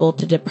susceptible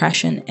to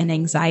depression and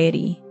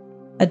anxiety,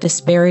 a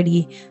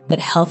disparity that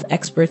health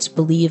experts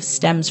believe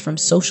stems from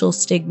social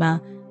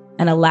stigma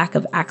and a lack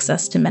of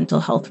access to mental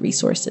health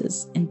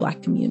resources in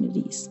Black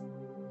communities.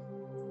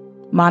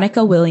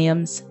 Monica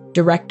Williams,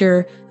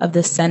 director of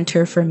the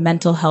Center for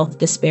Mental Health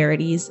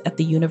Disparities at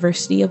the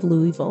University of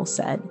Louisville,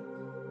 said,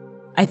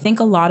 I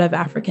think a lot of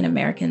African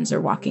Americans are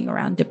walking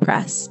around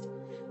depressed,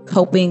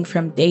 coping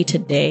from day to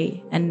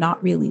day and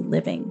not really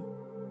living.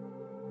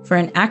 For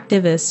an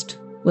activist,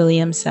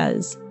 Williams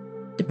says,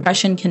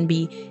 depression can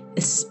be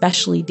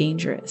especially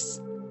dangerous.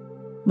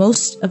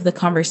 Most of the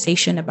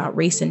conversation about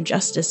race and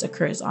justice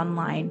occurs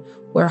online,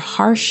 where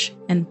harsh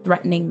and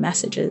threatening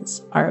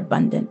messages are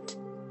abundant.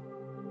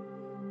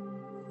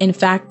 In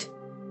fact,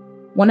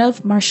 one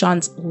of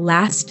MarShawn's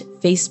last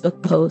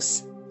Facebook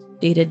posts,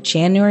 dated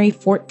January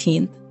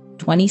 14th,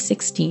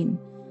 2016,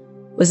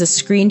 was a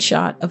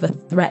screenshot of a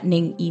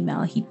threatening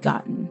email he'd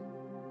gotten.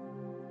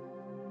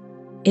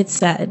 It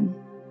said,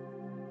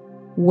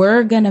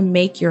 "We're gonna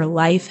make your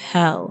life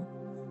hell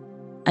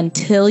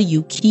until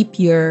you keep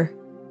your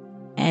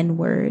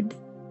N-word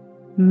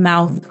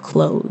mouth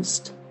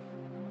closed."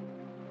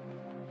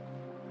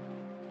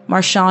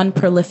 MarShawn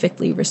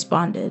prolifically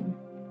responded,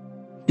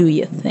 "Do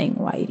your thing,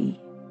 Whitey."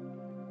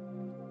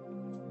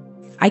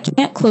 I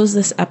can't close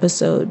this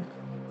episode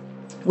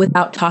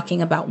without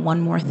talking about one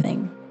more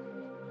thing.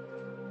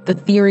 The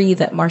theory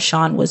that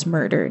MarShawn was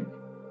murdered.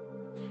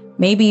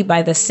 Maybe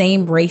by the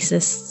same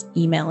racists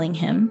emailing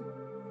him,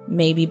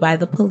 maybe by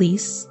the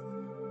police,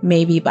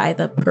 maybe by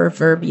the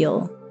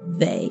proverbial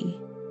they.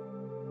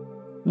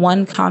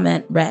 One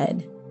comment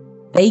read,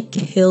 "They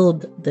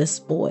killed this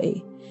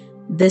boy.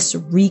 This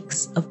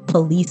reeks of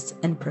police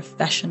and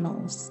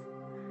professionals.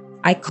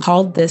 I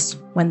called this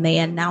when they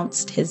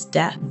announced his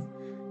death.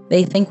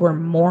 They think we're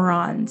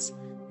morons.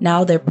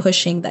 Now they're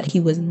pushing that he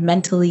was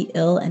mentally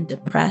ill and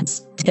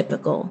depressed.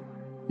 Typical.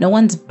 No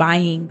one's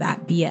buying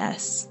that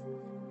BS."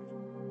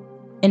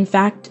 In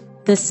fact,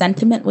 this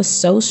sentiment was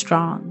so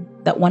strong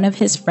that one of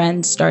his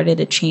friends started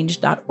a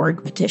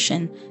Change.org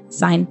petition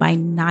signed by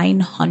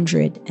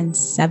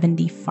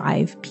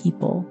 975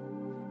 people.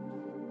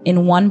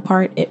 In one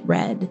part, it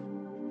read,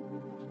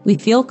 "We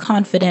feel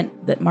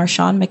confident that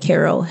MarShawn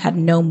McCarrel had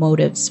no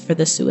motives for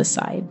the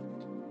suicide.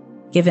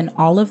 Given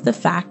all of the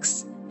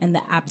facts and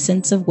the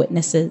absence of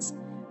witnesses,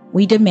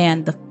 we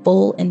demand the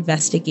full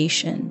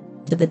investigation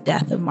to the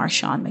death of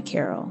MarShawn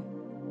McCarrel.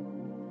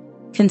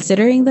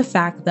 Considering the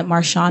fact that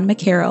MarShawn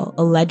McCarrel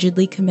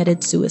allegedly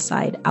committed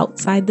suicide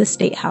outside the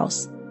State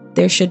House,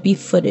 there should be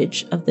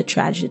footage of the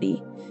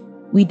tragedy.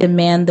 We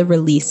demand the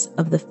release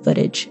of the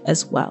footage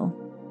as well."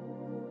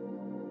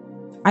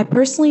 I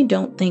personally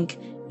don't think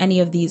any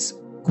of these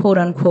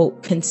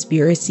quote-unquote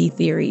conspiracy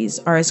theories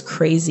are as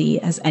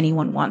crazy as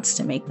anyone wants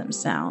to make them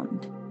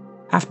sound.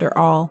 After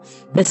all,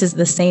 this is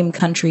the same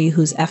country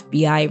whose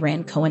FBI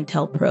ran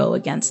COINTELPRO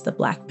against the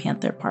Black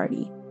Panther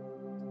Party.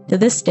 To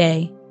this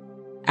day,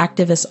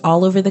 activists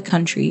all over the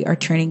country are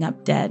turning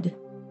up dead,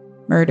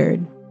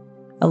 murdered,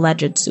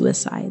 alleged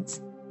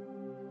suicides.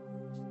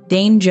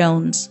 Dane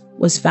Jones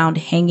was found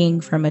hanging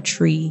from a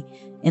tree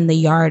in the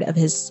yard of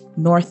his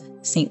North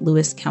St.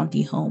 Louis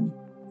County home.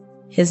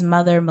 His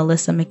mother,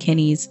 Melissa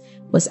McKinney,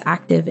 was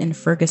active in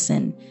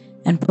Ferguson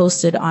and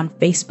posted on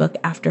Facebook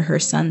after her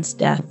son's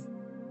death,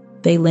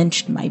 "They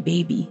lynched my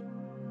baby."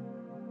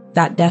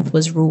 That death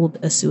was ruled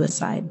a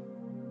suicide.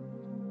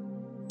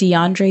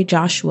 DeAndre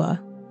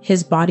Joshua,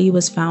 his body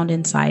was found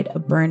inside a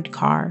burned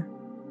car.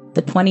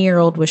 The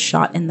 20-year-old was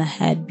shot in the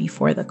head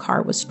before the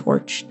car was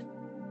torched.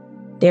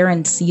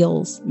 Darren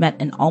Seals met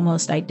an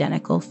almost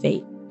identical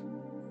fate.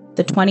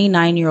 The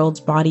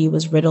 29-year-old's body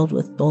was riddled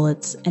with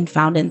bullets and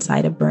found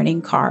inside a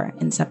burning car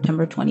in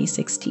September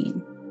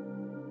 2016.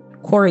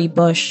 Corey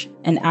Bush,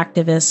 an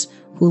activist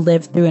who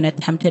lived through an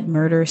attempted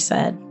murder,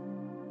 said,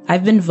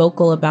 "I've been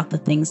vocal about the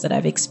things that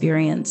I've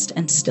experienced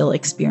and still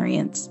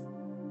experience.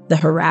 The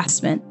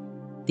harassment,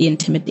 the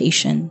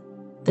intimidation,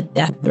 the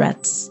death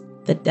threats,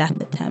 the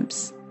death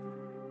attempts."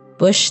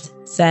 Bush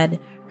said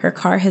her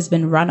car has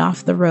been run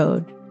off the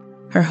road,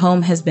 her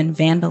home has been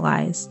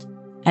vandalized,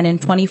 and in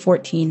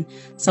 2014,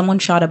 someone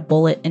shot a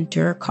bullet into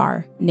her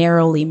car,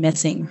 narrowly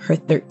missing her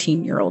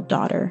 13-year-old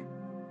daughter.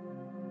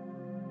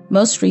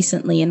 Most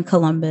recently in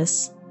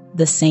Columbus,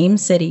 the same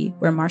city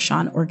where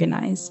MarShawn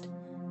organized,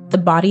 the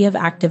body of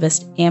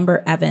activist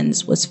Amber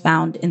Evans was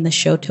found in the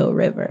Choteau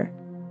River.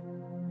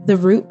 The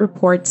Root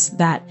reports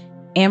that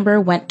Amber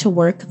went to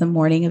work the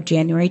morning of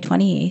January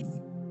 28th.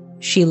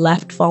 She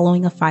left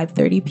following a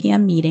 5:30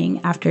 p.m. meeting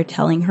after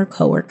telling her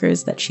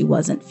coworkers that she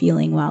wasn't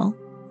feeling well.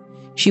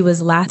 She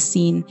was last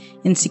seen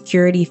in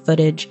security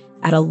footage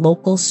at a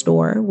local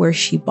store where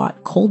she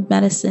bought cold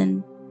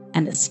medicine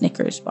and a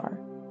Snickers bar.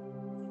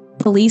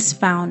 Police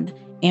found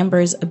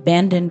Amber's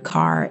abandoned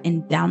car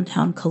in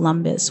downtown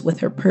Columbus with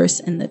her purse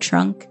in the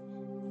trunk,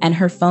 and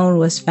her phone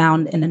was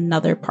found in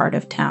another part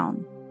of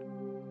town.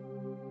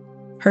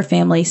 Her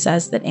family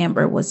says that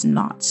Amber was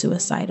not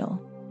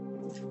suicidal.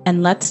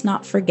 And let's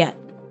not forget,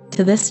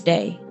 to this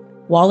day,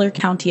 Waller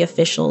County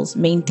officials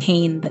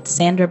maintain that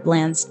Sandra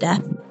Bland's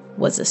death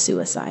was a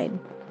suicide.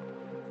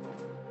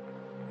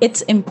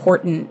 It's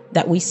important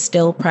that we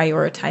still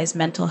prioritize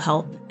mental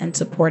health and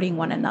supporting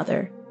one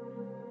another.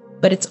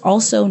 But it's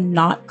also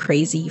not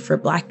crazy for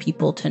Black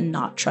people to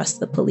not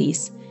trust the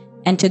police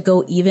and to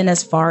go even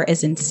as far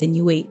as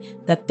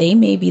insinuate that they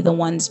may be the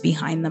ones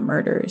behind the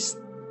murders.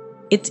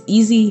 It's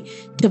easy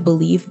to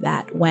believe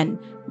that when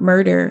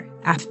murder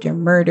after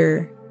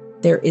murder,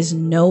 there is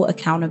no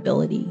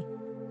accountability.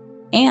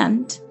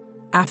 And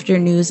after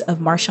news of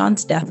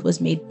MarShawn's death was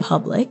made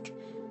public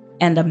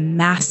and a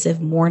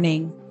massive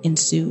mourning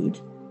ensued,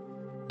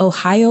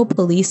 Ohio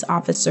police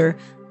officer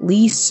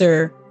Lee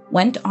Sir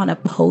went on a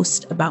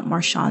post about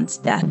MarShawn's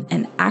death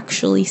and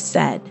actually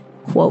said,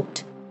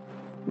 quote,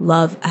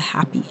 "Love a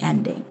happy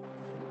ending."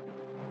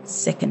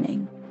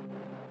 Sickening.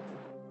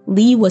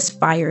 Lee was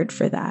fired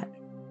for that.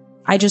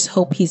 I just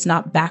hope he's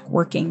not back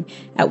working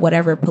at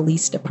whatever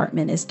police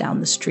department is down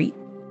the street.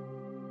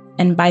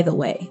 And by the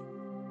way,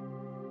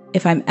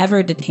 if I'm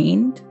ever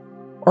detained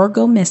or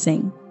go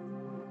missing,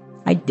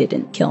 I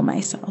didn't kill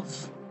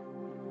myself.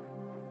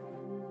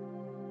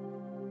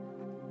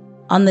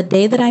 On the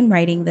day that I'm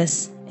writing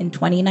this in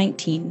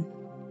 2019,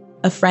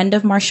 a friend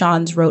of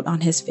MarShawn's wrote on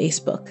his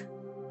Facebook,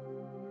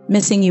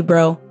 "Missing you,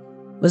 bro.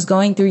 Was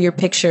going through your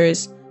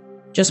pictures.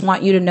 Just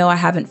want you to know I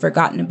haven't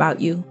forgotten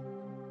about you.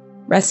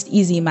 Rest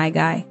easy, my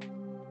guy."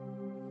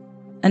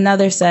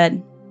 Another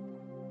said,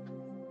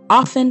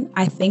 "Often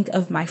I think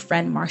of my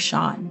friend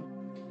MarShawn.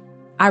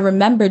 I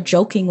remember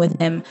joking with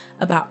him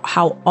about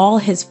how all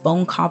his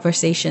phone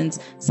conversations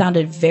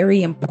sounded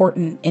very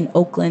important in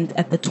Oakland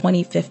at the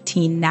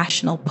 2015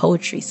 National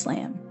Poetry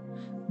Slam.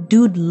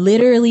 Dude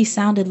literally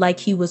sounded like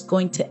he was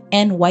going to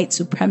end white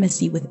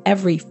supremacy with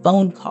every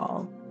phone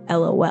call.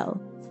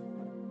 LOL.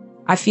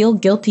 I feel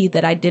guilty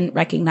that I didn't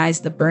recognize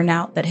the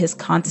burnout that his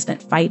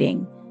constant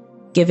fighting,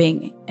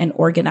 giving, and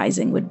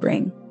organizing would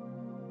bring.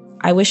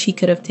 I wish he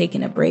could have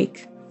taken a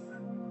break.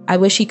 I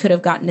wish he could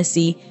have gotten to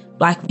see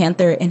Black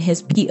Panther in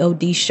his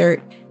POD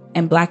shirt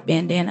and black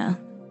bandana."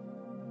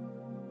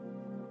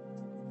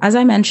 As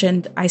I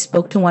mentioned, I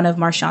spoke to one of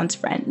MarShawn's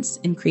friends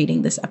in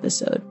creating this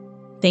episode.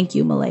 Thank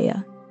you,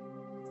 Malaya.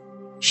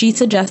 She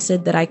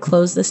suggested that I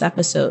close this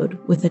episode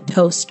with a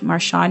toast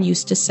MarShawn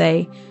used to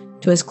say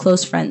to his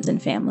close friends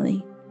and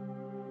family.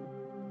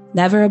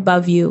 "Never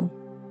above you,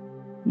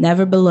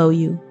 never below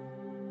you,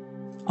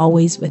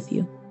 always with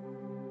you."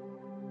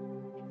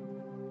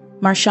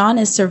 MarShawn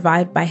is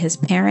survived by his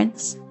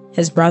parents,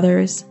 his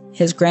brothers,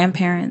 his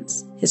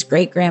grandparents, his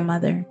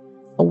great-grandmother,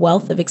 a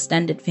wealth of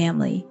extended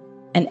family,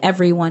 and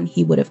everyone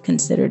he would have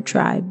considered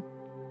tribe.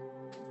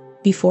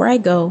 Before I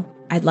go,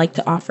 I'd like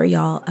to offer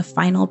y'all a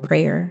final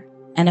prayer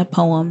and a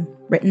poem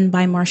written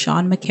by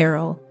MarShawn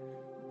McCarrel,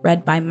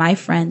 read by my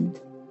friend,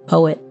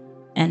 poet,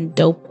 and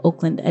dope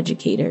Oakland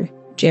educator,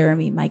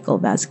 Jeremy Michael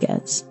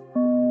Vasquez.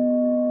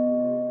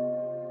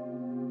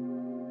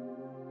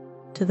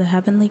 To the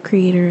heavenly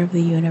creator of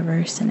the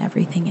universe and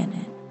everything in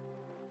it,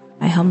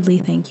 I humbly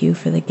thank you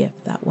for the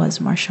gift that was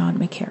MarShawn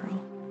McCarrel.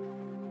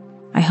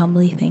 I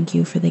humbly thank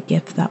you for the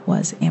gift that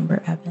was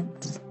Amber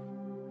Evans.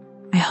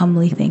 I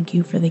humbly thank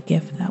you for the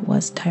gift that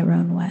was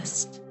Tyrone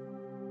West.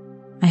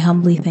 I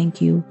humbly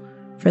thank you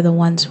for the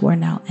ones who are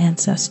now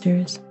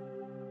ancestors,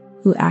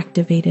 who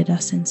activated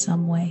us in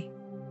some way,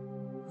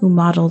 who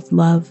modeled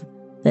love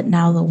that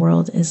now the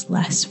world is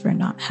less for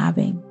not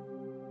having,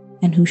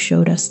 and who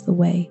showed us the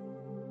way.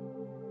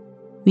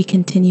 We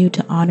continue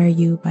to honor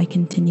you by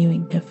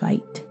continuing to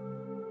fight,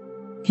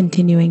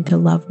 continuing to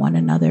love one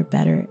another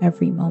better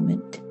every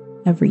moment,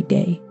 every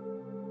day.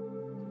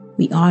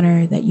 We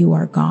honor that you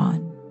are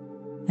gone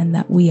and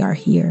that we are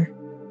here,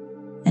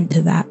 and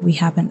to that we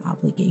have an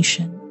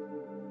obligation.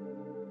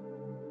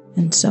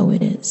 And so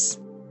it is.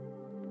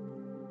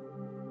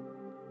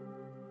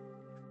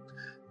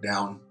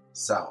 Down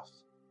south.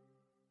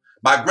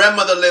 My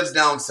grandmother lives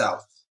down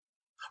south,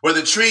 where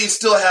the trees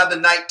still have the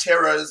night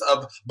terrors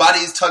of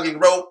bodies tugging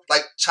rope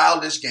like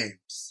childish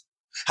games.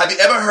 Have you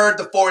ever heard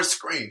the forest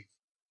scream?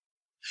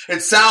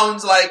 It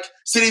sounds like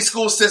city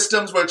school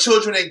systems where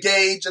children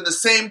engage in the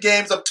same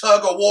games of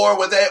tug or war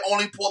where they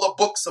only pull the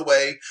books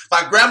away.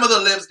 My grandmother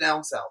lives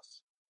down south,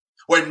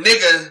 where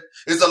nigger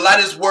is the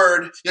lightest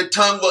word your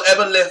tongue will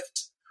ever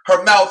lift.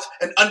 Her mouth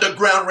an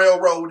underground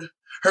railroad.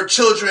 Her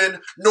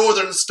children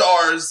northern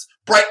stars,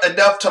 bright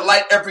enough to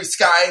light every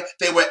sky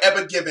they were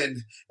ever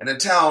given. In a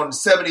town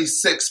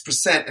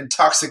 76%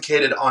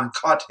 intoxicated on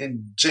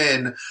cotton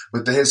gin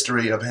with the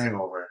history of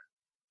hangover,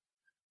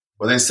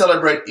 where they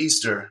celebrate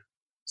Easter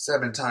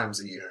 7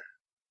 times a year.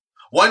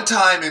 1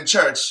 time in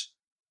church,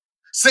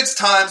 6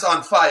 times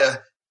on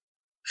fire.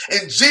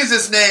 In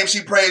Jesus' name,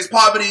 she prays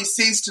poverty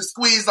cease to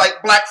squeeze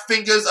like black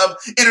fingers of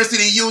inner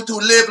city youth who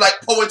live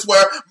like poets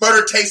where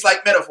murder tastes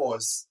like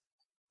metaphors.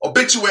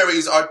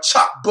 Obituaries are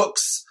chop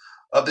books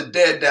of the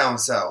dead down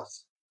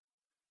south.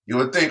 You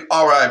would think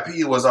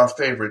R.I.P. was our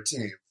favorite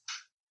team,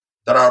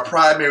 that our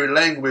primary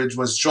language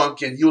was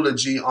drunken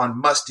eulogy on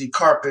musty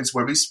carpets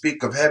where we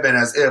speak of heaven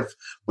as if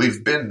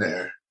we've been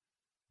there,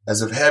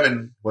 as if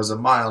heaven was a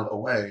mile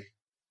away,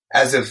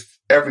 as if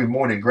every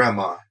morning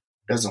grandma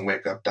doesn't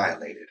wake up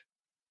dilated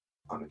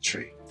on a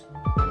tree.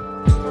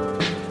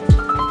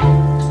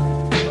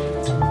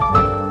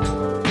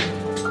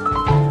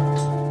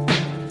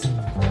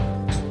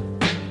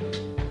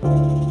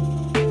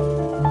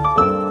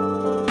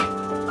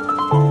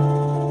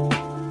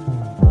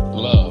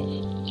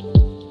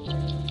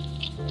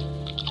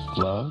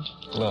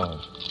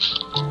 Love.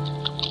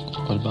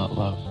 What about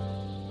love?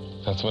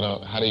 That's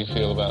what how do you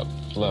feel about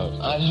love?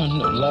 I don't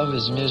know. Love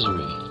is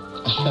misery.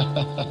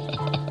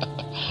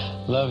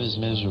 Love is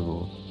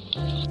miserable.